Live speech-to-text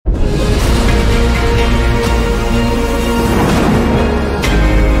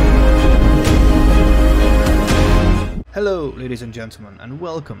and gentlemen, and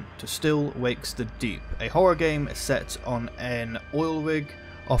welcome to Still Wakes the Deep, a horror game set on an oil rig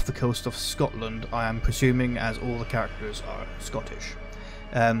off the coast of Scotland. I am presuming, as all the characters are Scottish.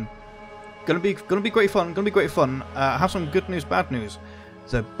 Gonna be great fun. I have some good news, bad news.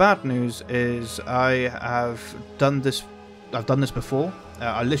 The bad news is I've done this before.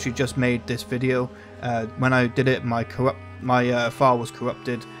 I literally just made this video. When I did it, my file was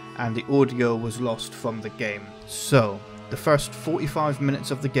corrupted and the audio was lost from the game. So the first 45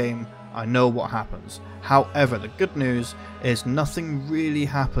 minutes of the game, I know what happens. However, the good news is nothing really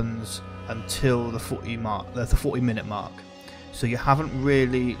happens until the 40-minute mark. So you haven't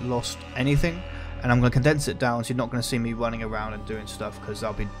really lost anything, and I'm going to condense it down so you're not going to see me running around and doing stuff, because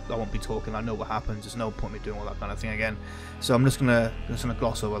I won't be talking. I know what happens. There's no point me doing all that kind of thing again. So I'm just gonna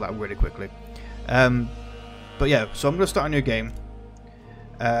gloss over that really quickly. But yeah, so I'm going to start a new game.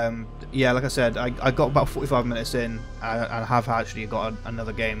 Yeah, like I said, I got about 45 minutes in. I have actually got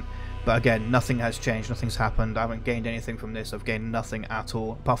another game, but again, nothing has changed, nothing's happened. I haven't gained anything from this. I've gained nothing at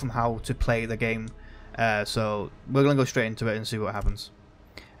all, apart from how to play the game. So we're going to go straight into it and see what happens.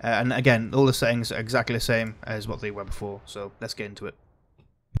 And again, all the settings are exactly the same as what they were before, so let's get into it.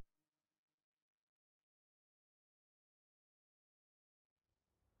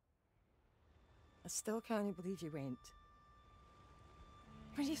 I still can't believe you went.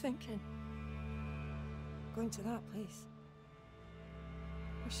 What are you thinking? Going to that place?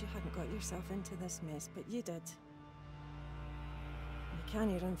 Wish you hadn't got yourself into this mess, but you did. You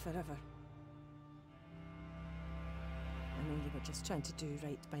can't run forever. I know you were just trying to do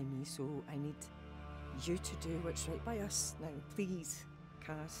right by me, so I need you to do what's right by us. Now, please,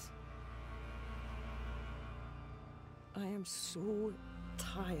 Kaz. I am so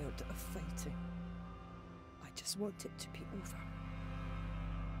tired of fighting. I just want it to be over.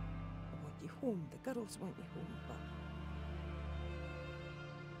 I want you home. The girls want you home, but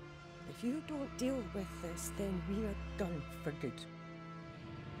if you don't deal with this, then we are done for good.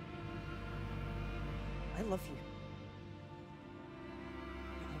 I love you.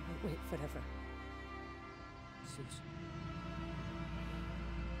 But I won't wait forever. Sus.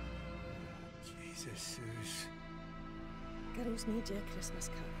 Jesus, Sus. Girls need you a Christmas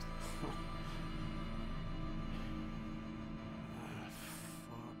card.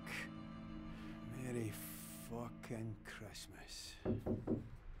 Fuck. Merry fucking Christmas.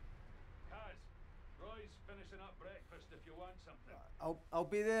 Kaz, Roy's finishing up breakfast if you want something. I'll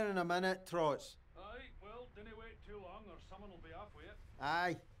be there in a minute, Trots. Aye, well, dinna wait too long or someone will be off with it.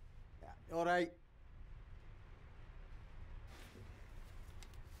 Aye. Yeah, alright.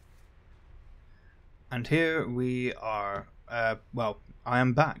 And here we are. Well, I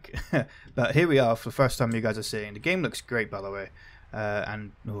am back. But here we are for the first time you guys are seeing. The game looks great, by the way.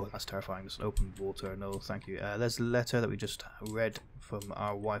 And, oh, that's terrifying. There's an open water. No, thank you. There's a letter that we just read from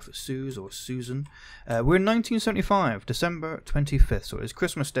our wife, Suze, or Susan. We're in 1975, December 25th. So it's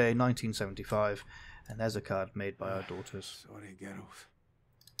Christmas Day, 1975. And there's a card made by our daughters. Sorry, girls.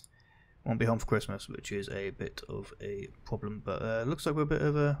 Won't be home for Christmas, which is a bit of a problem. But looks like we're a bit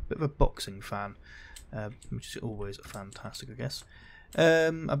of a boxing fan. Which is always fantastic, I guess.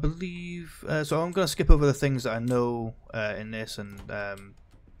 I believe so. I'm going to skip over the things that I know in this, and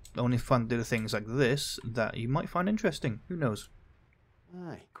only fun do the things like this that you might find interesting. Who knows?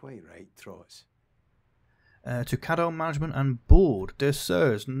 Aye, quite right, Trots. To Caddo Management and Board, dear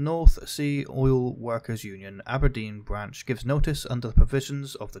sirs, North Sea Oil Workers Union, Aberdeen branch gives notice under the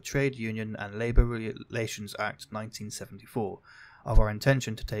provisions of the Trade Union and Labour Relations Act 1974 of our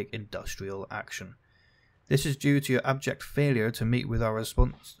intention to take industrial action. This is due to your abject failure to meet with our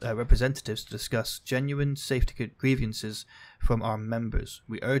representatives to discuss genuine safety grievances from our members.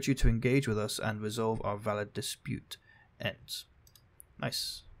 We urge you to engage with us and resolve our valid dispute. Ends.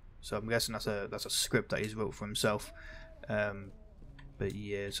 Nice. So I'm guessing that's a script that he's wrote for himself. But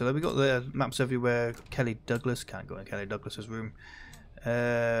yeah, so then we got the maps everywhere. Kelly Douglas, can't go in Kelly Douglas's room.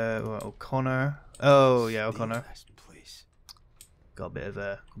 O'Connor. Oh yeah, O'Connor. Got a bit of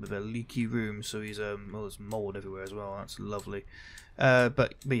a leaky room, so he's well, there's mold everywhere as well. That's lovely.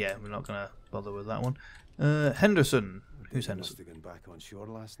 But yeah, we're not gonna bother with that one. Henderson. Who's Henderson? Must have gone back on shore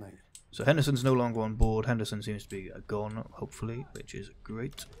last night. So Henderson's no longer on board. Henderson seems to be gone, hopefully, which is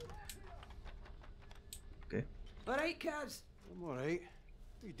great. Okay. All right, Kaz. I'm alright.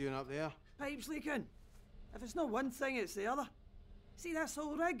 What are you doing up there? Pipe's leaking. If it's not one thing, it's the other. See this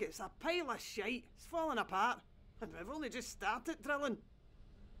whole rig? It's a pile of shite. It's falling apart. And we've only just started drilling.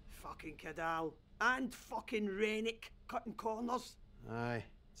 Fucking Cadal. And fucking Rennick cutting corners. Aye.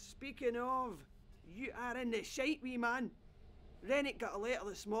 Speaking of, you are in the shite, wee man. Rennick got a letter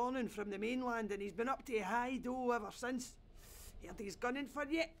this morning from the mainland and he's been up to high do ever since. Heard he's gunning for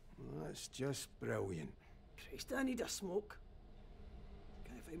you? That's just brilliant. Christ, I need a smoke.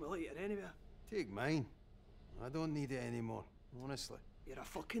 Can't find my lighter anywhere. Take mine. I don't need it anymore, honestly. You're a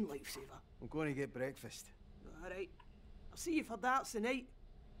fucking lifesaver. I'm going to get breakfast. Alright. I'll see you for darts tonight.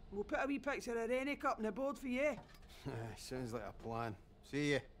 We'll put a wee picture of Rennick up on the board for you. Sounds like a plan.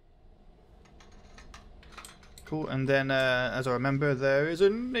 See ya. Cool, and then as I remember, there is a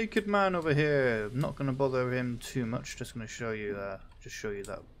naked man over here. I'm not going to bother him too much. Just going to show you,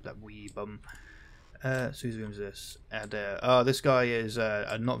 that wee bum. So whose room is this? Oh, this guy is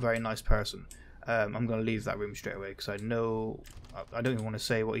a not very nice person. I'm going to leave that room straight away because I know I don't even want to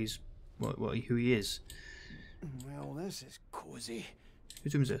say who he is. Well, this is cozy.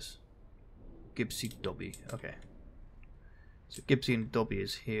 Whose room is this? Gibbsy Dobby. Okay. So Gibbsy and Dobby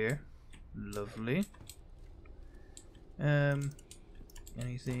is here. Lovely.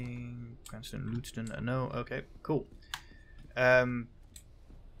 Anything? Cranston, Luton? No. Okay. Cool.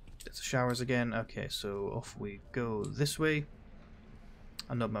 That's the showers again. Okay, so off we go this way.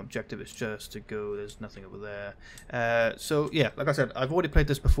 I know my objective is just to go. There's nothing over there. So yeah, like I said, I've already played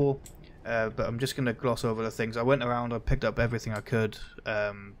this before, but I'm just gonna gloss over the things. I went around. I picked up everything I could.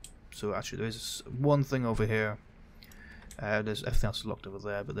 So actually, there is one thing over here. There's everything else is locked over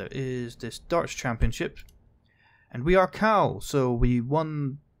there, but there is this darts championship, and we are Cal. So we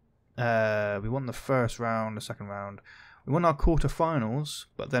won. We won the first round, the second round. We won our quarterfinals,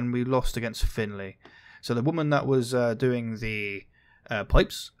 but then we lost against Finley. So the woman that was doing the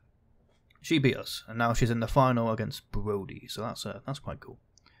pipes, she beat us, and now she's in the final against Brody. So that's quite cool.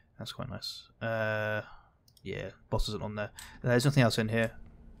 That's quite nice. Yeah, boss isn't on there. There's nothing else in here.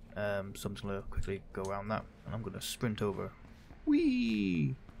 So I'm just gonna quickly go around that, and I'm gonna sprint over.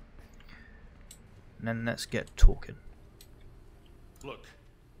 Whee! And then let's get talking. Look,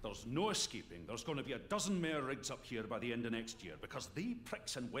 there's no escaping. There's going to be a dozen more rigs up here by the end of next year because they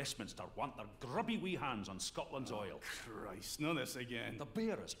pricks in Westminster want their grubby wee hands on Scotland's oil. Christ, not this again. The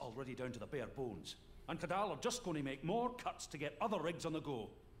bear is already down to the bare bones, and Cadal are just going to make more cuts to get other rigs on the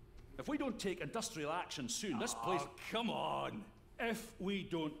go. If we don't take industrial action soon, this place... Oh, come on! If we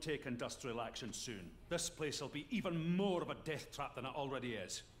don't take industrial action soon, this place will be even more of a death trap than it already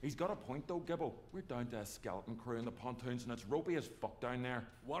is. He's got a point though, Gibbo. We're down to a skeleton crew in the pontoons and it's ropey as fuck down there.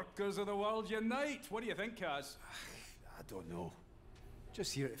 Workers of the world unite! What do you think, Kaz? I don't know.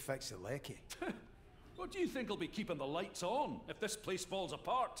 Just here to fix the lecky. What do you think will be keeping the lights on if this place falls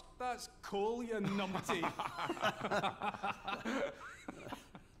apart? That's coal, you numpty.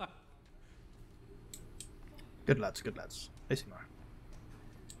 Good lads, good lads. Listen, more.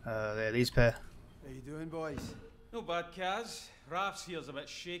 There, these pair. How you doing, boys? No bad, Kaz. Raf's here's a bit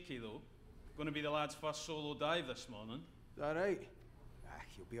shaky, though. Going to be the lad's first solo dive this morning. Is that right?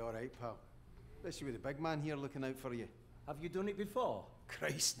 You'll be all right, pal. Especially with the big man here looking out for you. Have you done it before?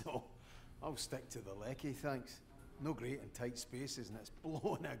 Christ, no. I'll stick to the lecky, thanks. No great in tight spaces, and it's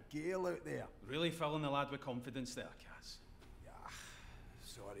blowing a gale out there. Really filling the lad with confidence there, Kaz.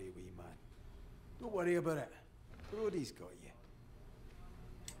 Sorry, wee man. Don't worry about it. Brody's got you.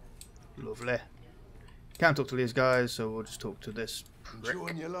 Lovely. Can't talk to these guys, so we'll just talk to this prick.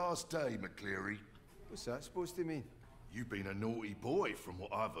 Enjoying your last day, McCleary? What's that supposed to mean? You've been a naughty boy, from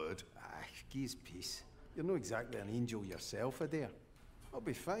what I've heard. Geez, peace. You're not exactly an angel yourself, Adair. I'll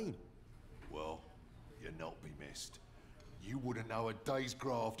be fine. Well, you're not be missed. You wouldn't know a day's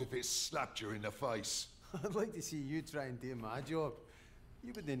graft if it slapped you in the face. I'd like to see you try and do my job.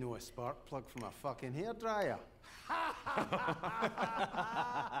 You wouldn't know a spark plug from a fucking hairdryer.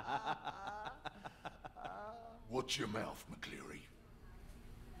 Watch your mouth, McCleary.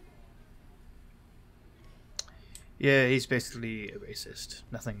 Yeah, he's basically a racist.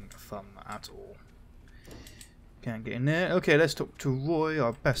 Nothing fun at all. Can't get in there. Okay, let's talk to Roy,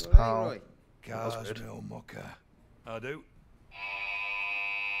 our best pal. Roy. Carswell Mucker. I do.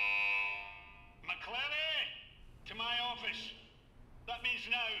 McCleary! To my office. That means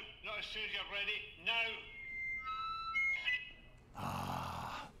now, not as soon as you're ready. Now!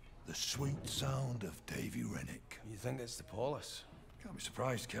 Ah, the sweet sound of Davy Rennick. You think it's the Paulus? Can't be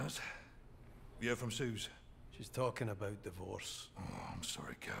surprised, Kaz. You heard from Suze? She's talking about divorce. Oh, I'm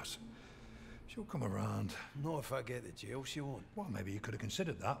sorry, Kaz. She'll come around. Not if I get the jail, she won't. Well, maybe you could have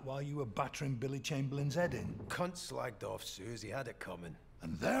considered that while you were battering Billy Chamberlain's head in. Cunt slagged off Suze, he had it coming.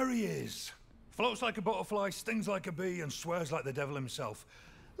 And there he is. Floats like a butterfly, stings like a bee, and swears like the devil himself.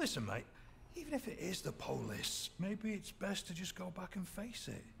 Listen, mate, even if it is the police, maybe it's best to just go back and face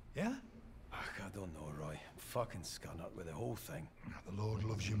it, yeah? I don't know, Roy. I'm fucking scunnered with the whole thing. The Lord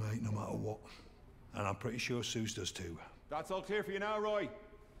loves you, mate, no matter what. And I'm pretty sure Suze does too. That's all clear for you now, Roy.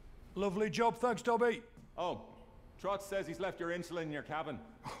 Lovely job, thanks, Dobby. Oh, Trot says he's left your insulin in your cabin.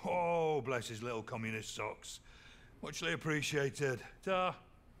 Oh, bless his little communist socks. Muchly appreciated. Ta.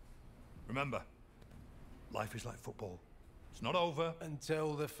 Remember, life is like football. It's not over.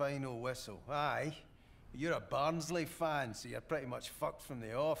 Until the final whistle. Aye. You're a Barnsley fan, so you're pretty much fucked from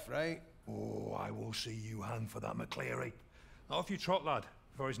the off, right? Oh, I will see you hang for that, McCleary. Off you trot, lad,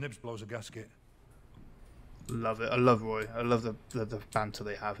 before his nibs blows a gasket. Love it. I love Roy. I love the banter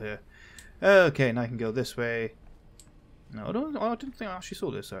they have here. Okay, now I can go this way. No, I didn't think I actually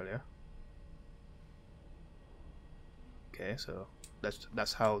saw this earlier. Okay, so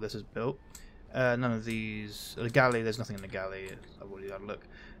that's how this is built. None of these. The galley. There's nothing in the galley. I've already had a look.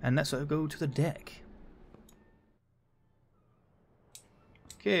 And let's go to the deck.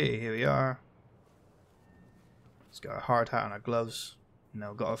 Okay, here we are. Let's get our hard hat and our gloves.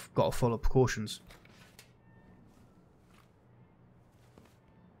 Now got to follow precautions.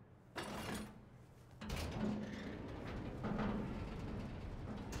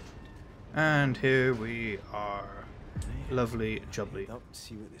 And here we are. Lovely jubbly. Up and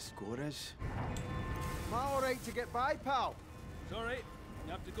see what the score is. Am I alright to get by, pal? It's alright.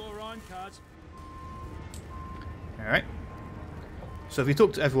 You have to go around, Kaz. Alright. So if you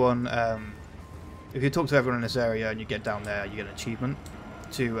talk to everyone, in this area and you get down there, you get an achievement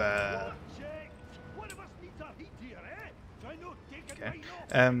to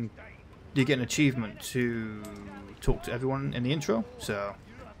you get an achievement to talk to everyone in the intro. So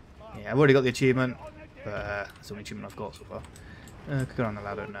yeah, I've already got the achievement, but that's the only achievement I've got so far. Could go on the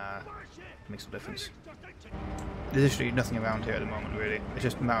ladder and makes no difference. There's literally nothing around here at the moment, really. It's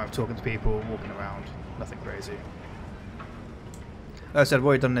just a matter of talking to people, walking around, nothing crazy. Like I said, I've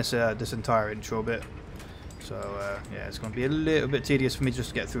already done this this entire intro bit, so yeah, it's going to be a little bit tedious for me just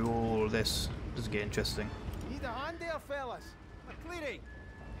to get through all of this. Doesn't get interesting. Need a hand there, fellas? McCleary?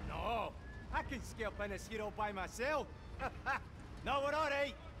 No, I can scalp in this here all by myself. No, we're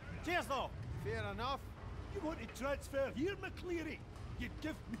alright. Cheers, though. Fair enough. You want to transfer here, McCleary? You'd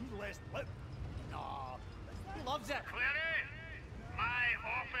give me less lip. No, he loves it. Cleary! My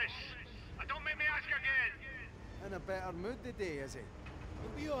office! Don't make me ask again! In a better mood today, is he?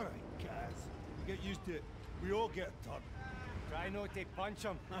 You'll be alright, Kaz. You get used to it. We all get a turn. Try not to punch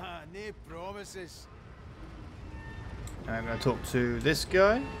him. No promises. I'm going to talk to this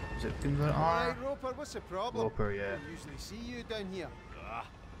guy. Is it Alright, Roper, what's the problem? Roper, yeah. I don't usually see you down here.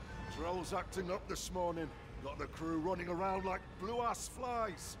 Drill's acting up this morning. Got the crew running around like blue-ass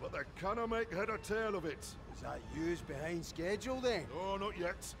flies, but they cannot make head or tail of it. Is that yous behind schedule then? Oh, not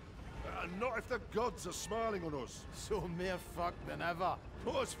yet. Not if the gods are smiling on us. So mere fucked than ever.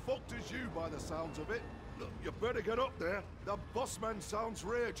 Not as fucked as you by the sounds of it. Look, you better get up there. The boss man sounds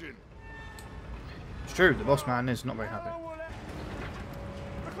raging. It's true, the boss man is not very happy.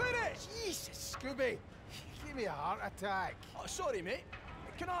 Jesus, Scooby! Give me a heart attack. Oh, sorry, mate.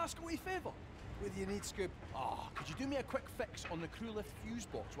 Can I ask a wee favour? What do you need, Scoop? Oh, could you do me a quick fix on the crew lift fuse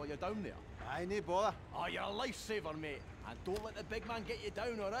box while you're down there? Aye, no bother. Oh, you're a lifesaver, mate. And don't let the big man get you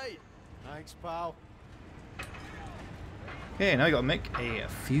down, alright? Thanks, pal. Okay, now we got to make a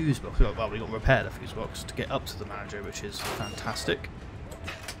fuse box. Well, we got to repair the fuse box to get up to the manager, which is fantastic.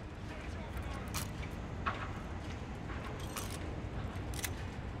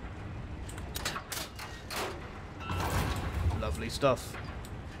 Lovely stuff.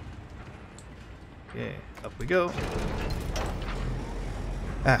 Okay, up we go.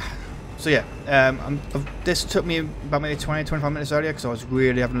 So yeah, this took me about maybe 20-25 minutes earlier because I was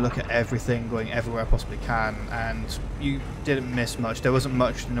really having a look at everything, going everywhere I possibly can, and you didn't miss much. There wasn't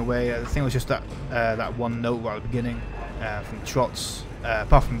much in a way. The thing was just that that one note right at the beginning from Trots.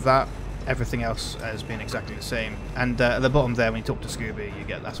 Apart from that, everything else has been exactly the same. And at the bottom there, when you talk to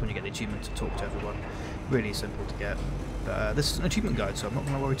Scooby, that's when you get the achievement to talk to everyone. Really simple to get. But this is an achievement guide, so I'm not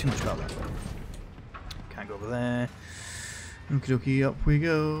going to worry too much about that. Can't go over there. Okie dokie, up we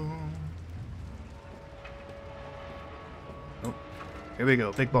go. Oh, here we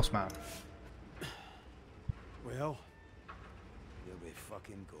go, big boss man. Well, here we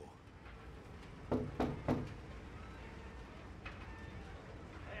fucking go.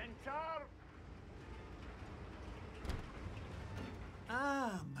 Enter!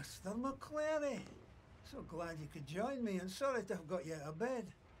 Ah, Mr. McCleary. So glad you could join me, and sorry to have got you out of bed.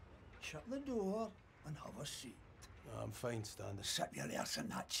 Shut the door and have a seat. I'm fine standing. Sit your ass in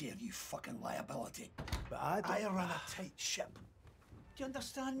that chair, you fucking liability. But I run a tight ship. Do you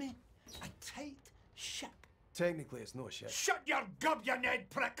understand me? A tight ship. Technically, it's no shit. Shut your gob, you Ned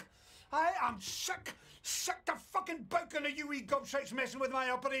prick! I am sick to fucking bouking of you wee gobshites messing with my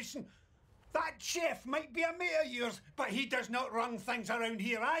operation. That chef might be a mate of yours, but he does not run things around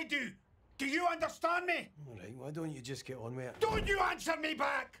here. I do. Do you understand me? All right, why don't you just get on with it? Don't you answer me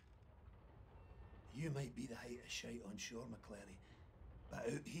back! You might be the height of shite on shore, McClary, but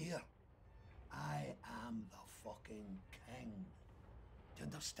out here, I am the fucking king. Do you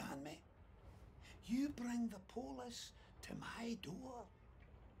understand me? You bring the police to my door,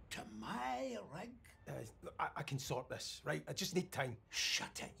 to my rig. Look, I can sort this, right? I just need time.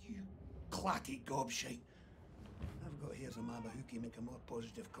 Shut it, you clatty gobshite. I've got here's a mama who can make a more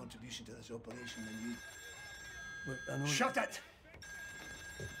positive contribution to this operation than you. Look, I know. Shut it!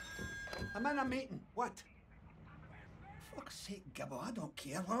 I'm in a meeting. What? Fuck's sake, Gibbo, I don't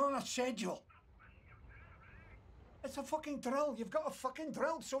care. We're on a schedule. It's a fucking drill. You've got a fucking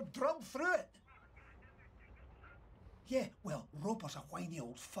drill, so drill through it. Yeah, well, Roper's a whiny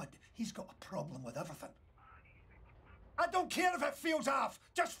old fud. He's got a problem with everything. I don't care if it feels off.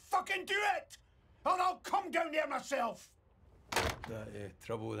 Just fucking do it! Or I'll come down there myself. That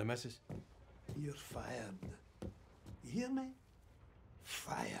trouble with the missus? You're fired. You hear me?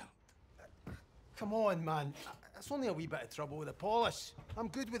 Fired. Come on, man. It's only a wee bit of trouble with the polish. I'm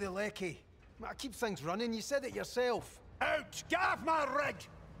good with the lecky. I keep things running. You said it yourself. Out! Get off my rig!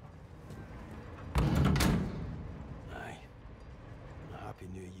 Aye. A happy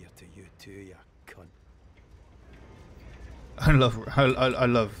new year to you too, you cunt. I love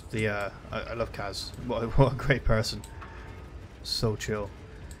Kaz. What a great person. So chill.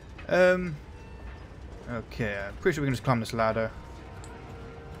 Okay, I'm pretty sure we can just climb this ladder.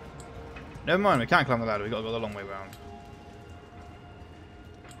 Never mind, we can't climb the ladder. We gotta go the long way round.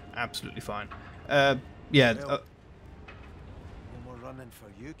 Absolutely fine. Yeah. Well, no more running for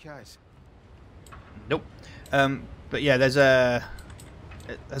you, Kaz. Nope. But yeah, there's gonna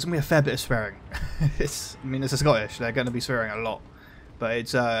be a fair bit of swearing. I mean, it's a Scottish. They're gonna be swearing a lot, but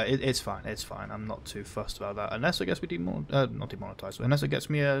it's fine. It's fine. I'm not too fussed about that, unless it gets me not demonetized, unless it gets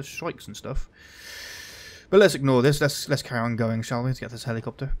me strikes and stuff. But let's ignore this. Let's carry on going, shall we? Let's get this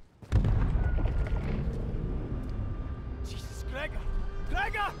helicopter. Jesus, Gregor!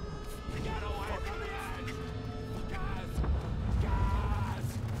 Gregor! Get away from the edge! Gaz!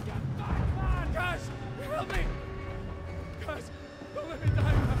 Get back, man! Gaz! Help me! Gaz! Don't let me die,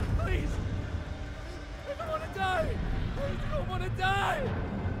 man! Please! I don't want to die! I don't want to die!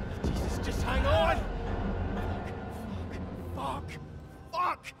 Jesus, just hang on! Fuck!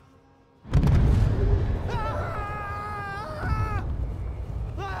 Fuck! Fuck!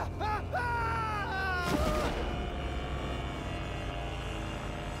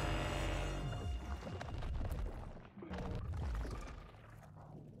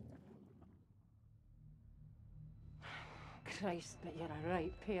 Christ, but you're a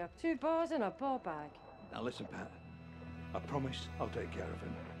right pair. 2 bars in a ball bag. Now listen, Pat. I promise I'll take care of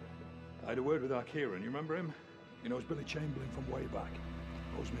him. I had a word with our Kieran, you remember him? He knows Billy Chamberlain from way back.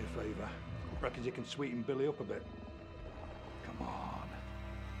 Owes me a favour. Reckons he can sweeten Billy up a bit. Come on.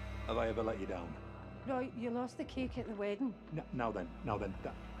 Have I ever let you down? Right, you lost the cake at the wedding. Now then,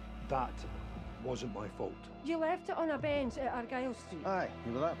 that wasn't my fault. You left it on a bench at Argyle Street. Aye,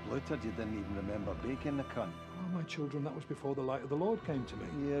 you were that bloated you didn't even remember baking the cunt. Oh, my children, that was before the light of the Lord came to me.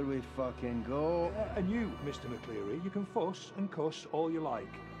 Here we fucking go. And you, Mr. McCleary, you can fuss and cuss all you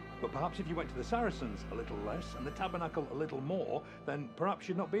like. But perhaps if you went to the Saracens a little less and the Tabernacle a little more, then perhaps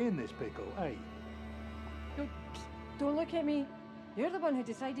you'd not be in this pickle, eh? Don't look at me. You're the one who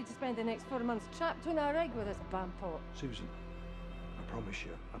decided to spend the next 4 months trapped on a rig with this bampot. Susan, I promise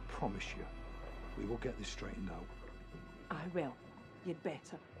you, we will get this straightened out. I will. You'd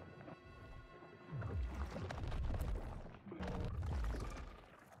better.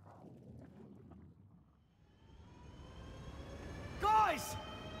 Guys!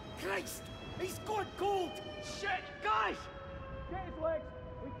 Christ! He's gone cold! Shit! Guys! Get his legs!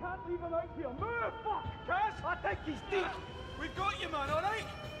 We can't leave him out here! Move! Fuck! Kaz! I think he's deep! We've got you, man, alright?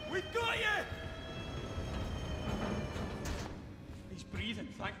 We've got you! He's breathing,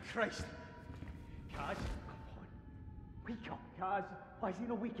 thank Christ. Kaz, come on. Wake up, Kaz. Why is he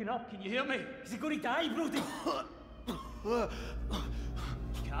not waking up? Can you hear me? Is he going to die, Brody?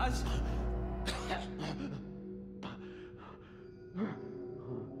 Kaz?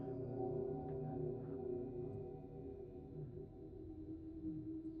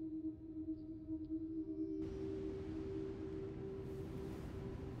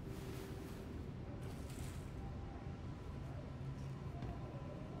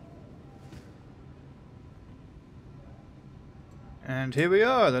 And here we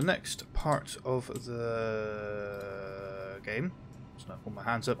are, the next part of the game. Just not put my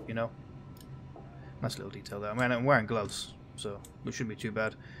hands up, you know. Nice little detail there. I'm wearing gloves, so it shouldn't be too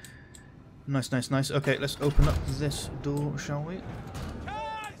bad. Nice, nice, nice. Okay, let's open up this door, shall we?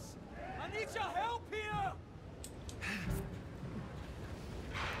 Kaz! I need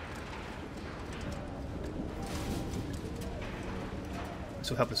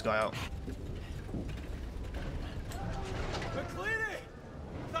So we'll help this guy out. McCleary!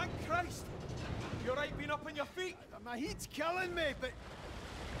 Thank Christ! You alright being up on your feet? My heat's killing me, but...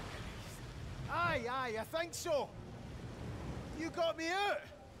 Aye, I think so. You got me out.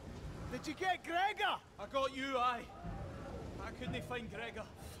 Did you get Gregor? I got you, aye. I couldn't find Gregor.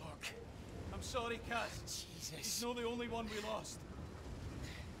 Fuck. I'm sorry, Kaz. Jesus. He's not the only one we lost.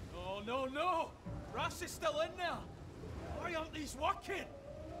 Oh, no! Rass is still in there. Why aren't these working?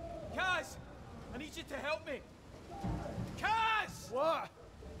 Kaz, I need you to help me. Kaz! What?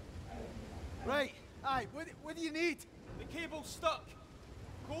 Right, aye, what do you need? The cable's stuck.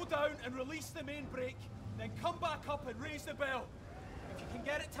 Go down and release the main brake, then come back up and raise the bell. If you can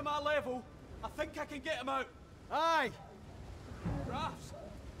get it to my level, I think I can get him out. Aye. Rafts,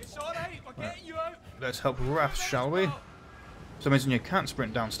 it's alright, we're getting you out. Let's help Rafts, shall we? For some reason you can't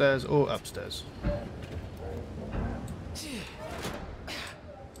sprint downstairs or upstairs.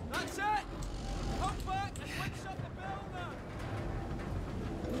 That's it! Come back and fix up the bell now!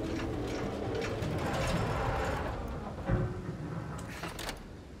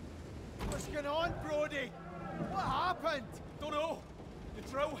 What's going on, Brody? What happened? Don't know. The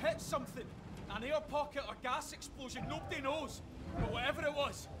drill hit something. An air pocket or gas explosion, nobody knows. But whatever it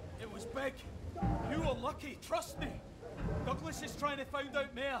was big. You were lucky, trust me. Douglas is trying to find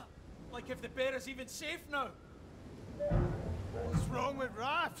out more. Like if the bear is even safe now. What's wrong with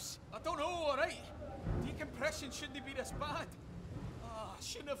Rafts? I don't know, alright. Decompression shouldn't be this bad. I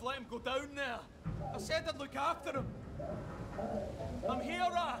shouldn't have let him go down there. I said I'd look after him. I'm here,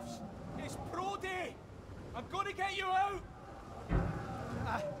 Rafts. It's Pro Day. I'm gonna get you out.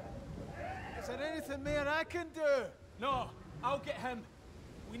 Is there anything more I can do? No, I'll get him.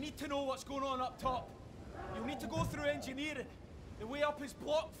 We need to know what's going on up top. You'll need to go through engineering. The way up is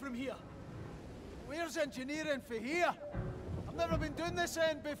blocked from here. Where's engineering for here? I've never been doing this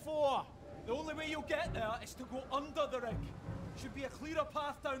end before. The only way you'll get there is to go under the rig. Should be a clearer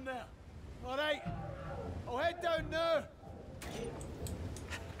path down there. All right, I'll head down now.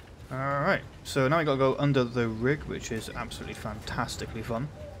 Alright, so now we gotta go under the rig, which is absolutely fantastically fun.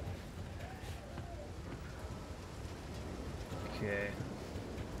 Okay.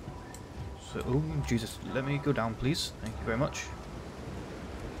 So, oh, Jesus, let me go down, please. Thank you very much.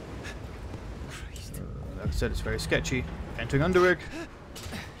 Like I said, it's very sketchy. Entering under rig.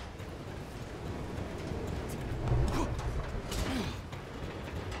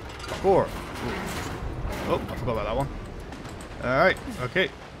 Four. Oh, I forgot about that one. Alright, okay.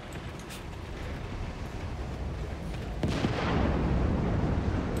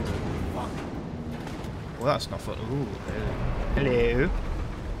 Well, that's not fun. Ooh, hello.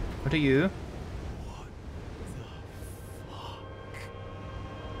 What are you? What the fuck?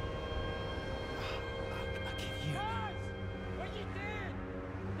 I give you... Guys! What you doing?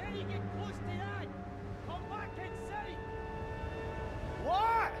 Then you get close to that! Come back inside!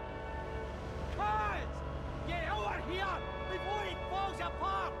 What? Guys! Get over here before it falls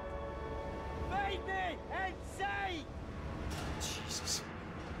apart! Find me inside! Jesus.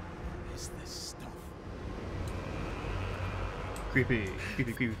 What is this stuff? Creepy.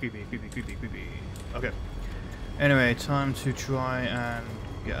 Okay. Anyway, time to try and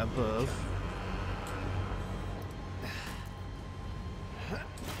get above.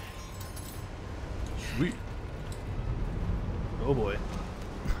 Sweet. Oh boy.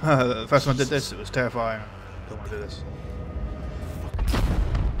 The first time I did this, it was terrifying. Don't want to do this.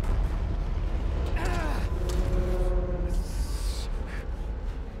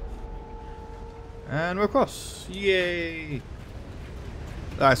 And we're across. Yay!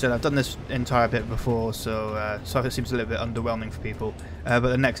 Like I said, I've done this entire bit before, so so it seems a little bit underwhelming for people. But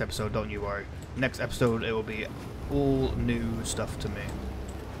the next episode, don't you worry. Next episode, it will be all new stuff to me.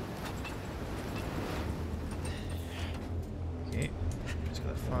 Okay, let's get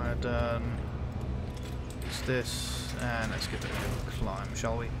the fire done. It's this, and let's give it a climb,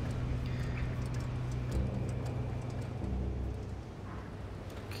 shall we?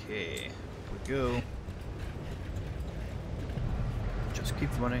 Okay, here we go. Just keep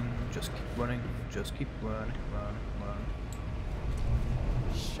running, just keep running, just keep running, run.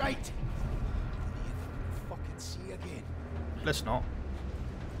 Shite! Fucking see again. Let's not.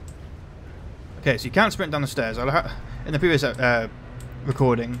 Okay, so you can't sprint down the stairs. In the previous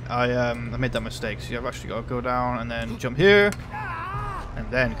recording, I made that mistake. So you've actually got to go down and then jump here,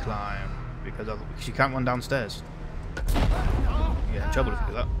 and then climb, because you can't run downstairs. You get in trouble if you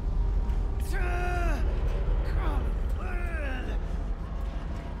do that.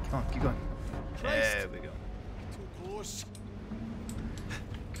 Come on, keep going. There we go. Too close.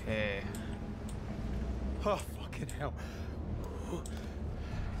 Okay. Oh, fucking hell.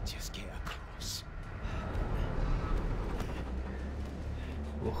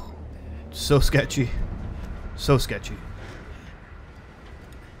 so sketchy. So sketchy.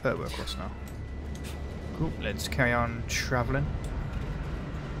 But we're across now. Cool, let's carry on travelling.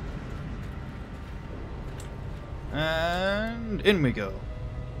 And in we go.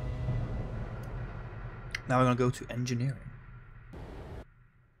 Now we're going to go to engineering.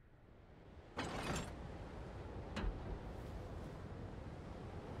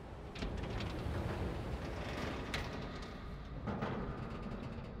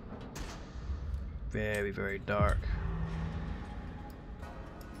 Very, very dark.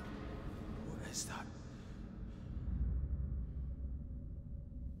 What is that?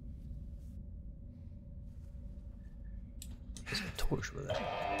 There's a torch over there.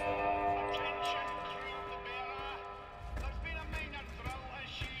 Attention, crew of the Beira. There's been a minor drill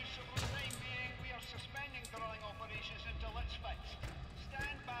issue, so for the time being, we are suspending drilling operations until it's fixed.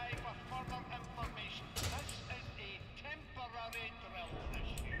 Stand by for further information. This is a temporary drill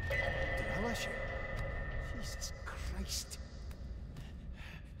issue. Drill issue? Jesus Christ.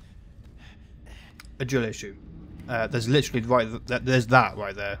 A drill issue. There's literally there's that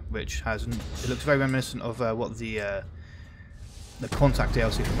right there, which has it looks very reminiscent of what the contact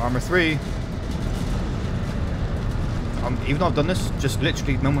DLC from Armor 3. Even though I've done this just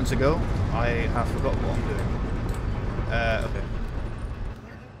literally moments ago, I have forgot what I'm doing. Okay.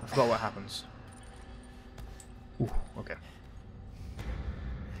 I forgot what happens. Ooh, okay.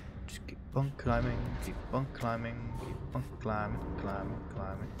 Just keep on climbing, keep on climbing, keep on climbing,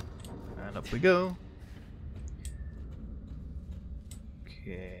 climbing. And up we go.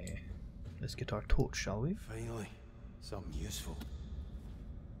 Okay. Let's get our torch, shall we? Finally, something useful.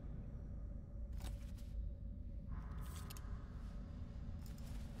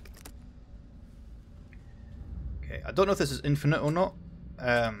 Okay, I don't know if this is infinite or not,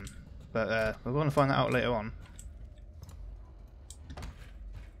 but we're going to find that out later on.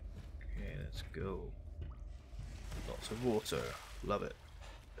 Okay, let's go. Lots of water. Love it.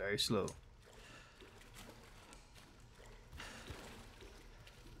 Very slow.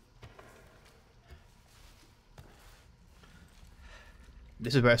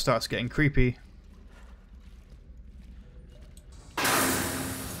 This is where it starts getting creepy.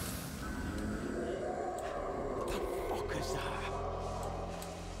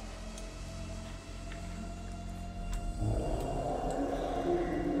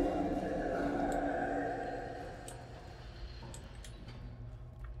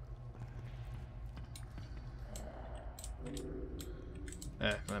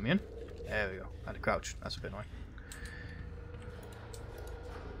 Let me in. There we go. I had to crouch. That's a bit annoying.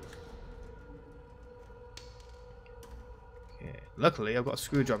 Okay. Luckily, I've got a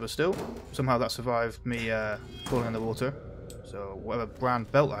screwdriver still. Somehow that survived me falling in the water. So whatever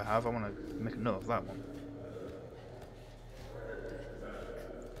brand belt I have, I want to make a note of that one.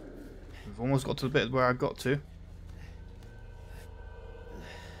 We've almost got to the bit where I got to.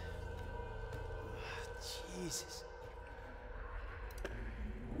 Jesus.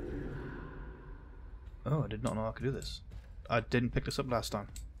 Oh, I did not know I could do this. I didn't pick this up last time.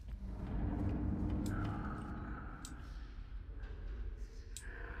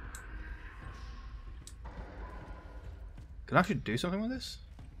 Can I actually do something with this?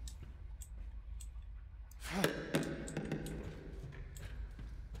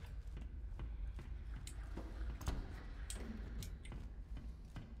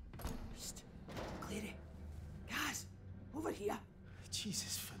 Clary. Guys, over here.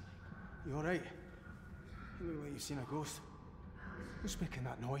 Jesus, Finn. You alright? You look like you've seen a ghost. Who's making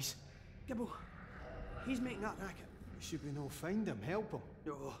that noise? Gibbo. He's making that racket. Should we no find him, help him?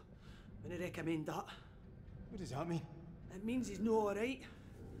 No, wouldn't recommend that. What does that mean? It means he's no alright.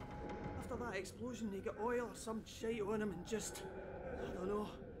 After that explosion, he got oil or some shite on him and just... I don't know.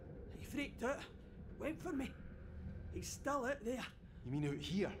 He freaked out. Went for me. He's still out there. You mean out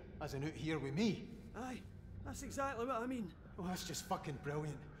here? As in out here with me? Aye, that's exactly what I mean. Oh, that's just fucking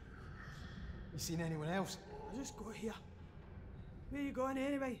brilliant. You seen anyone else? I just got here. Where you going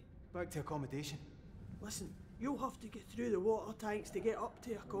anyway? Back to accommodation. Listen, you'll have to get through the water tanks to get up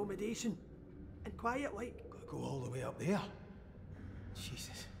to accommodation. And quiet like. Gotta go all the way up there.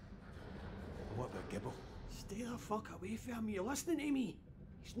 Jesus. And what about Gibbo? Stay the fuck away from me. You're listening to me.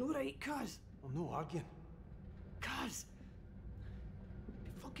 He's no right, cuz. I'm no arguing. Cuz.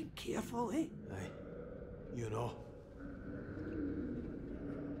 Be fucking careful, eh? Aye. You know.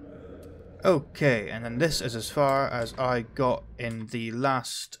 Okay, and then this is as far as I got in the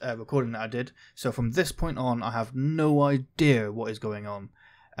last recording that I did. So from this point on, I have no idea what is going on.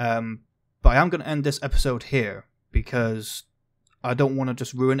 But I am going to end this episode here because I don't want to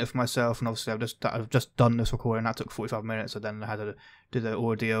just ruin it for myself. And obviously I've just done this recording. That took 45 minutes. So then I had to do the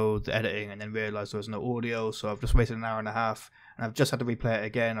audio, the editing, and then realised there was no audio. So I've just wasted an hour and a half, and I've just had to replay it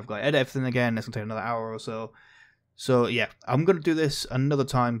again. I've got to edit everything again. It's going to take another hour or so. So yeah, I'm going to do this another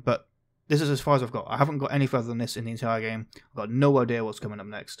time, but this is as far as I've got. I haven't got any further than this in the entire game. I've got no idea what's coming up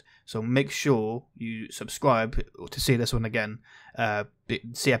next. So make sure you subscribe to see this one again.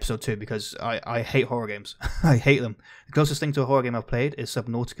 See episode 2, because I hate horror games. I hate them. The closest thing to a horror game I've played is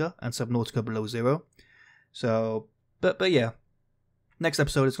Subnautica and Subnautica Below Zero. So, but yeah, next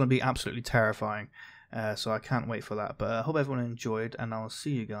episode is going to be absolutely terrifying. So I can't wait for that. But I hope everyone enjoyed, and I'll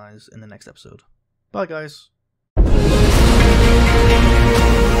see you guys in the next episode. Bye, guys.